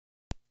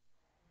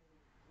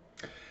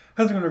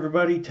How's it going,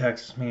 everybody?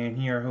 Texas Man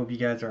here. I hope you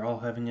guys are all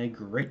having a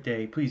great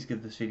day. Please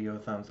give this video a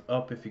thumbs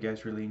up if you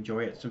guys really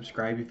enjoy it.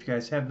 Subscribe if you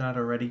guys have not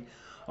already.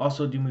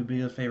 Also, do me a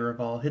big favor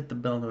of all, hit the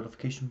bell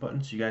notification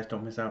button so you guys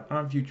don't miss out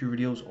on future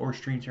videos or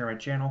streams here on my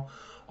channel.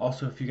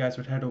 Also, if you guys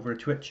would head over to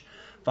Twitch,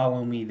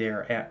 follow me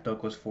there at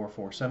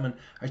Douglas447.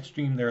 I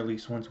stream there at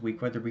least once a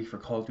week, whether it be for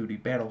Call of Duty,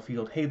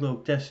 Battlefield, Halo,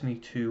 Destiny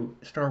 2,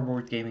 Star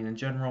Wars gaming in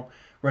general,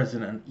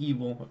 Resident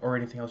Evil, or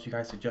anything else you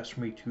guys suggest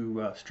for me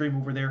to stream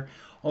over there.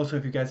 Also,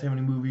 if you guys have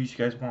any movies you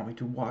guys want me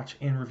to watch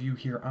and review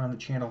here on the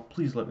channel,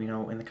 please let me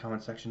know in the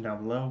comment section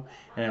down below,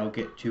 and I'll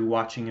get to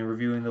watching and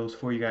reviewing those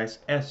for you guys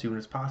as soon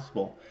as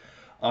possible.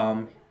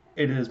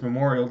 It is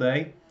Memorial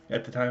Day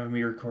at the time of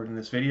me recording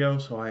this video,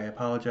 so I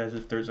apologize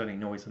if there's any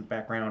noise in the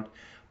background. I'm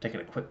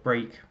taking a quick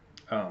break.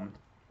 A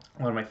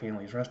lot of my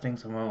family is resting,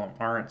 some of them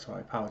aren't, so I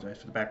apologize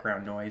for the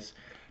background noise.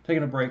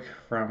 Taking a break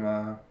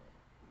from,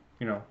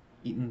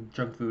 eating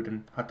junk food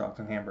and hot dogs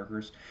and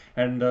hamburgers.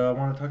 And I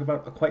want to talk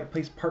about A Quiet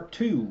Place Part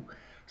 2.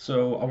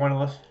 So I want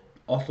to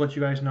also let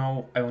you guys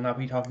know I will not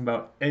be talking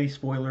about any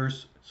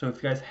spoilers. So if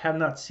you guys have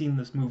not seen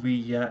this movie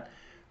yet,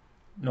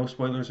 no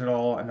spoilers at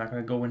all. I'm not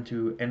going to go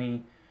into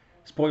any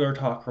spoiler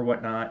talk or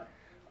whatnot.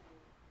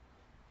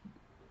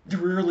 There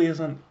really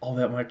isn't all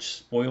that much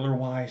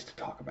spoiler-wise to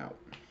talk about.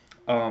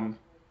 Um,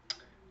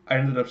 I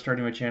ended up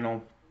starting my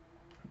channel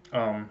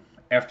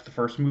after the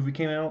first movie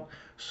came out,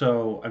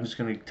 so I'm just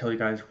going to tell you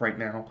guys right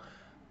now.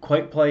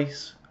 Quiet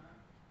Place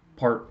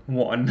Part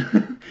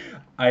 1,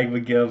 I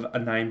would give a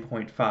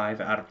 9.5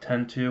 out of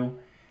 10 to,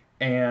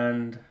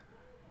 and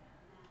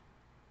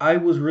I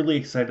was really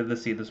excited to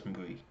see this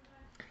movie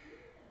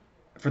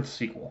for the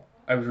sequel.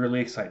 I was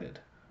really excited.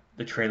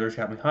 The trailers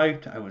got me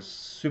hyped. I was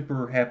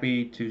super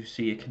happy to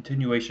see a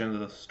continuation of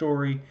the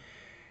story,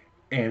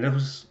 and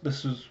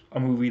this was a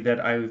movie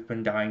that I've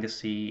been dying to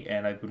see,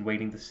 and I've been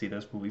waiting to see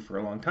this movie for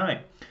a long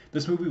time.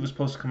 This movie was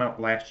supposed to come out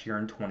last year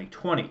in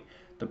 2020.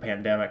 The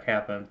pandemic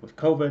happened with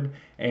COVID,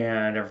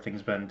 and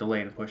everything's been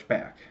delayed and pushed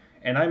back.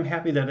 And I'm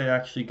happy that it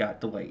actually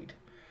got delayed.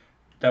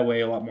 That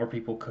way, a lot more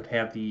people could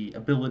have the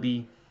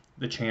ability,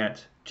 the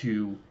chance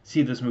to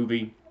see this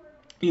movie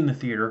in the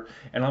theater.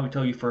 And let me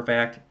tell you for a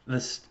fact,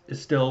 this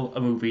is still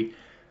a movie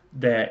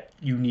that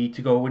you need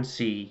to go and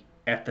see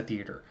at the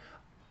theater.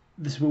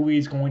 This movie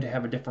is going to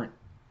have a different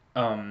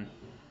um,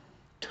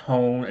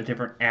 tone, a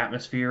different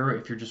atmosphere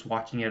if you're just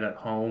watching it at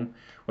home,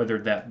 whether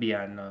that be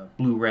on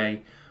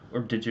Blu-ray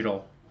or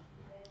digital.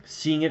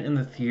 Seeing it in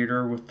the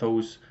theater with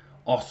those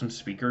awesome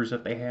speakers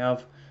that they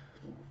have,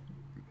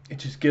 it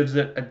just gives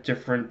it a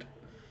different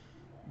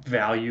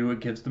value. It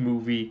gives the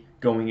movie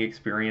going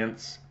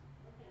experience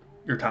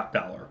your top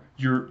dollar.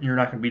 You're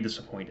not going to be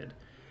disappointed.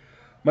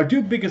 My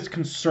two biggest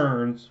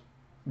concerns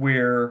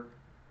were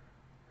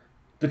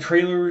the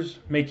trailers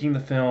making the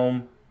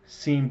film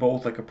seem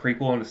both like a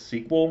prequel and a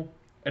sequel,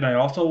 and I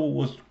also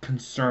was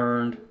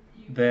concerned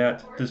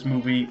that this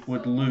movie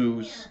would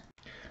lose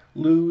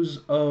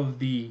of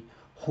the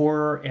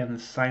horror and the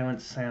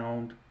silent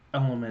sound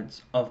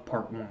elements of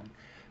part 1.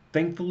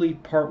 Thankfully,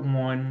 part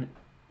 1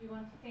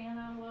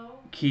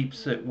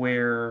 keeps it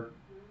where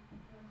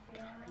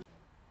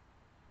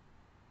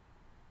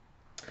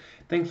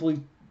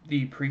thankfully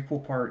the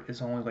prequel part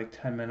is only like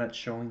 10 minutes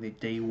showing the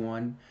day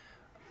 1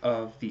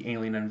 of the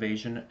alien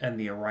invasion and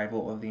the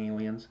arrival of the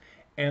aliens,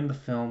 and the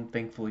film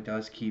thankfully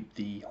does keep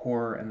the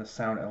horror and the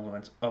sound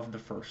elements of the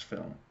first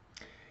film.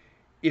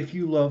 If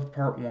you loved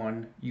part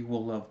 1, you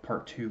will love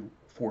part 2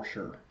 for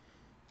sure.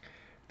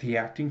 The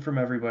acting from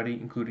everybody,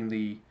 including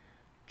the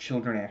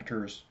children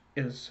actors,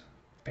 is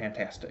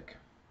fantastic.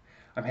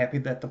 I'm happy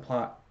that the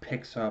plot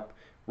picks up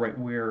right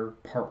where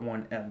part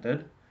 1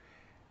 ended.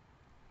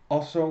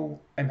 Also,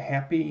 I'm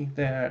happy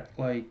that,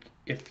 like,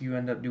 if you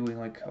end up doing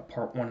like a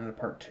part 1 and a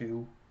part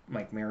 2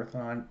 like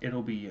marathon,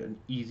 it'll be an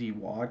easy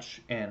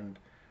watch, and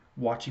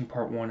watching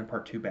part 1 and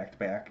part 2 back to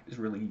back is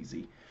really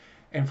easy.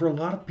 And for a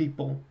lot of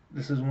people,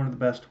 this is one of the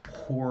best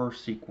horror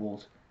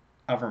sequels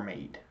ever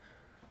made.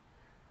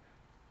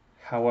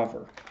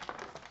 However,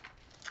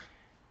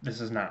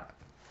 this is not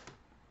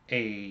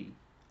a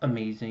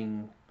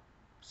amazing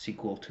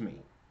sequel to me.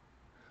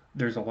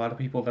 There's a lot of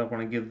people that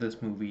want to give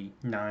this movie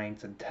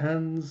 9s and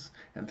 10s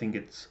and think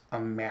it's a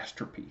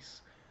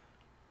masterpiece.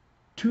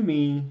 To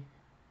me,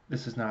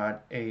 this is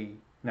not a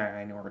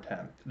 9 or a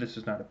 10. This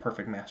is not a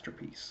perfect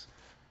masterpiece.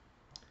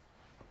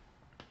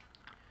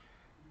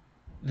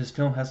 This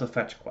film has a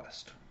fetch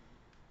quest,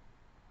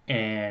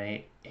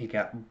 and it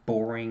got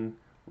boring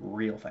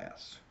real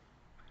fast.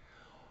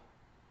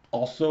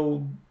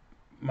 Also,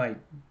 my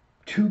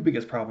two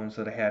biggest problems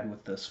that I had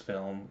with this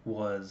film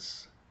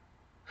was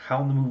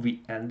how the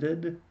movie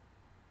ended,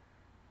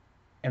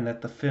 and that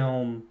the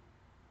film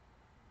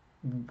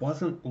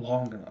wasn't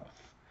long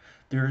enough.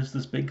 There is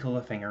this big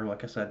cliffhanger,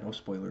 like I said, no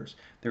spoilers.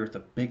 There is a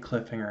big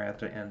cliffhanger at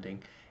the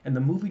ending, and the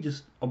movie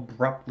just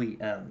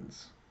abruptly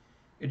ends.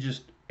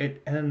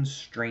 It ends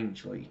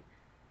strangely.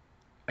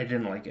 I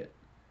didn't like it.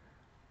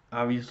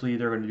 Obviously,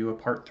 they're going to do a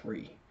part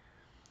 3.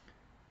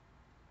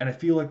 And I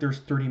feel like there's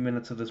 30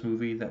 minutes of this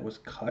movie that was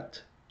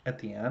cut at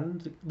the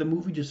end, the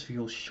movie just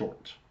feels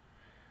short.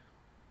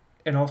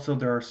 And also,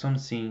 there are some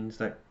scenes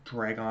that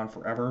drag on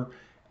forever,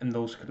 and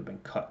those could have been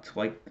cut.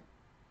 Like,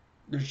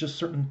 there's just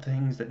certain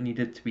things that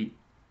needed to be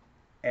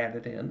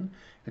added in,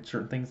 and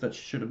certain things that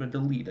should have been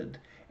deleted,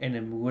 and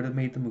it would have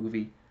made the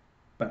movie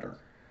better.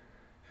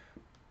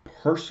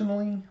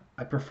 Personally,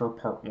 I prefer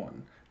part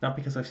one. Not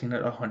because I've seen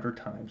it 100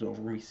 times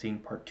over me seeing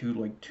part two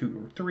like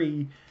two or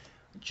three.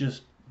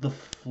 Just the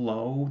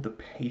flow, the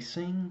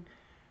pacing.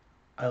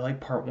 I like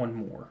part one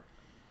more.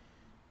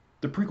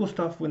 The prequel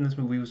stuff in this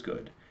movie was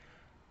good,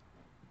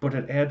 but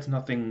it adds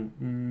nothing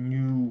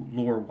new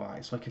lore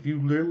wise. Like if you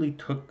literally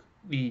took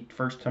the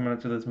first 10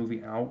 minutes of this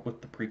movie out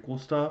with the prequel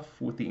stuff,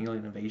 with the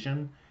alien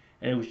invasion,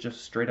 and it was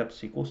just straight up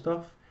sequel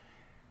stuff,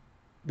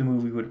 the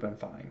movie would have been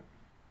fine.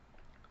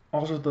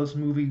 Also, this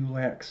movie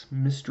lacks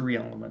mystery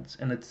elements,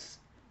 and it's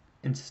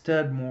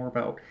instead more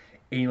about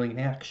alien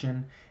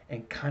action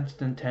and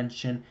constant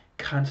tension,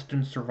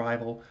 constant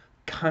survival,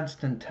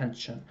 constant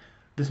tension.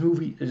 This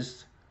movie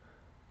is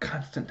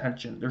constant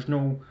tension. There's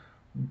no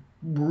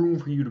room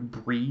for you to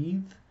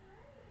breathe.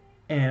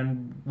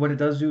 And what it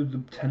does do, the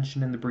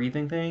tension and the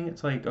breathing thing,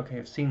 it's like, okay,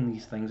 I've seen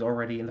these things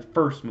already in the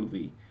first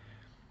movie.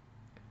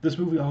 This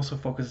movie also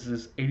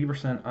focuses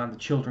 80% on the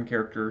children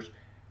characters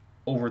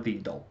over the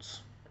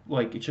adults.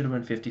 Like, it should have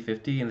been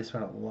 50-50, and they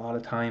spent a lot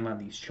of time on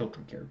these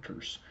children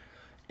characters.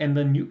 And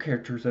the new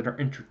characters that are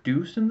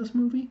introduced in this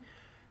movie,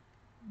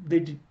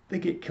 they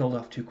get killed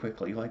off too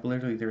quickly. Like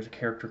literally, there's a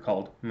character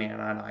called Man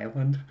on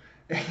Island,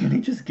 and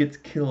he just gets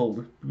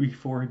killed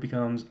before he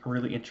becomes a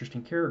really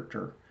interesting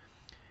character.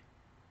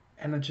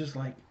 And it's just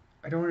like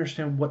I don't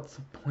understand what's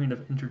the point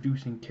of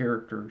introducing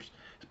characters,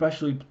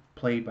 especially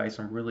played by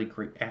some really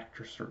great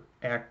actors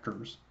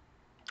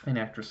and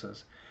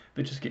actresses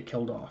that just get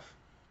killed off.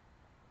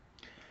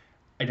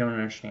 I don't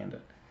understand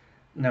it.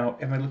 Now,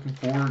 am I looking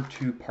forward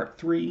to part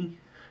three?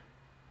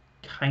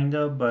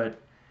 Kinda, but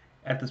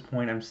at this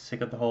point, I'm sick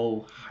of the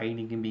whole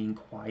hiding and being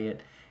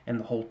quiet and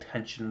the whole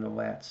tension and all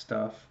that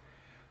stuff.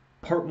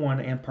 Part one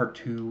and part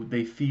two,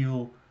 they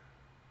feel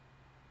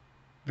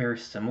very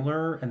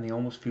similar and they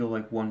almost feel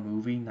like one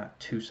movie, not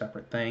two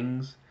separate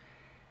things.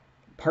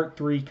 Part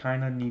three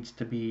kind of needs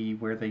to be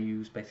where they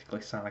use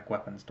basically sonic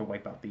weapons to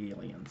wipe out the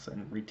aliens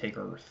and retake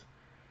Earth.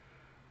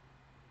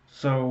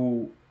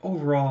 So,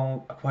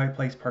 overall, A Quiet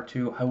Place Part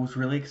 2, I was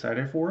really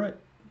excited for it.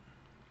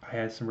 I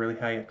had some really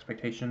high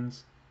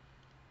expectations,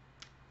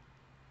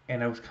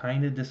 and I was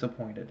kind of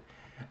disappointed.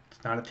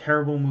 It's not a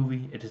terrible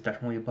movie. It is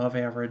definitely above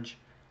average.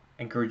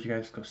 I encourage you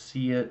guys to go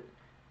see it.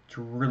 It's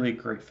really a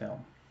great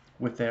film.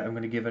 With that, I'm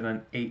going to give it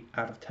an 8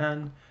 out of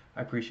 10.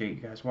 I appreciate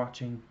you guys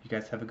watching. You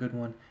guys have a good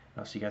one, and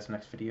I'll see you guys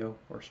next video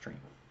or stream.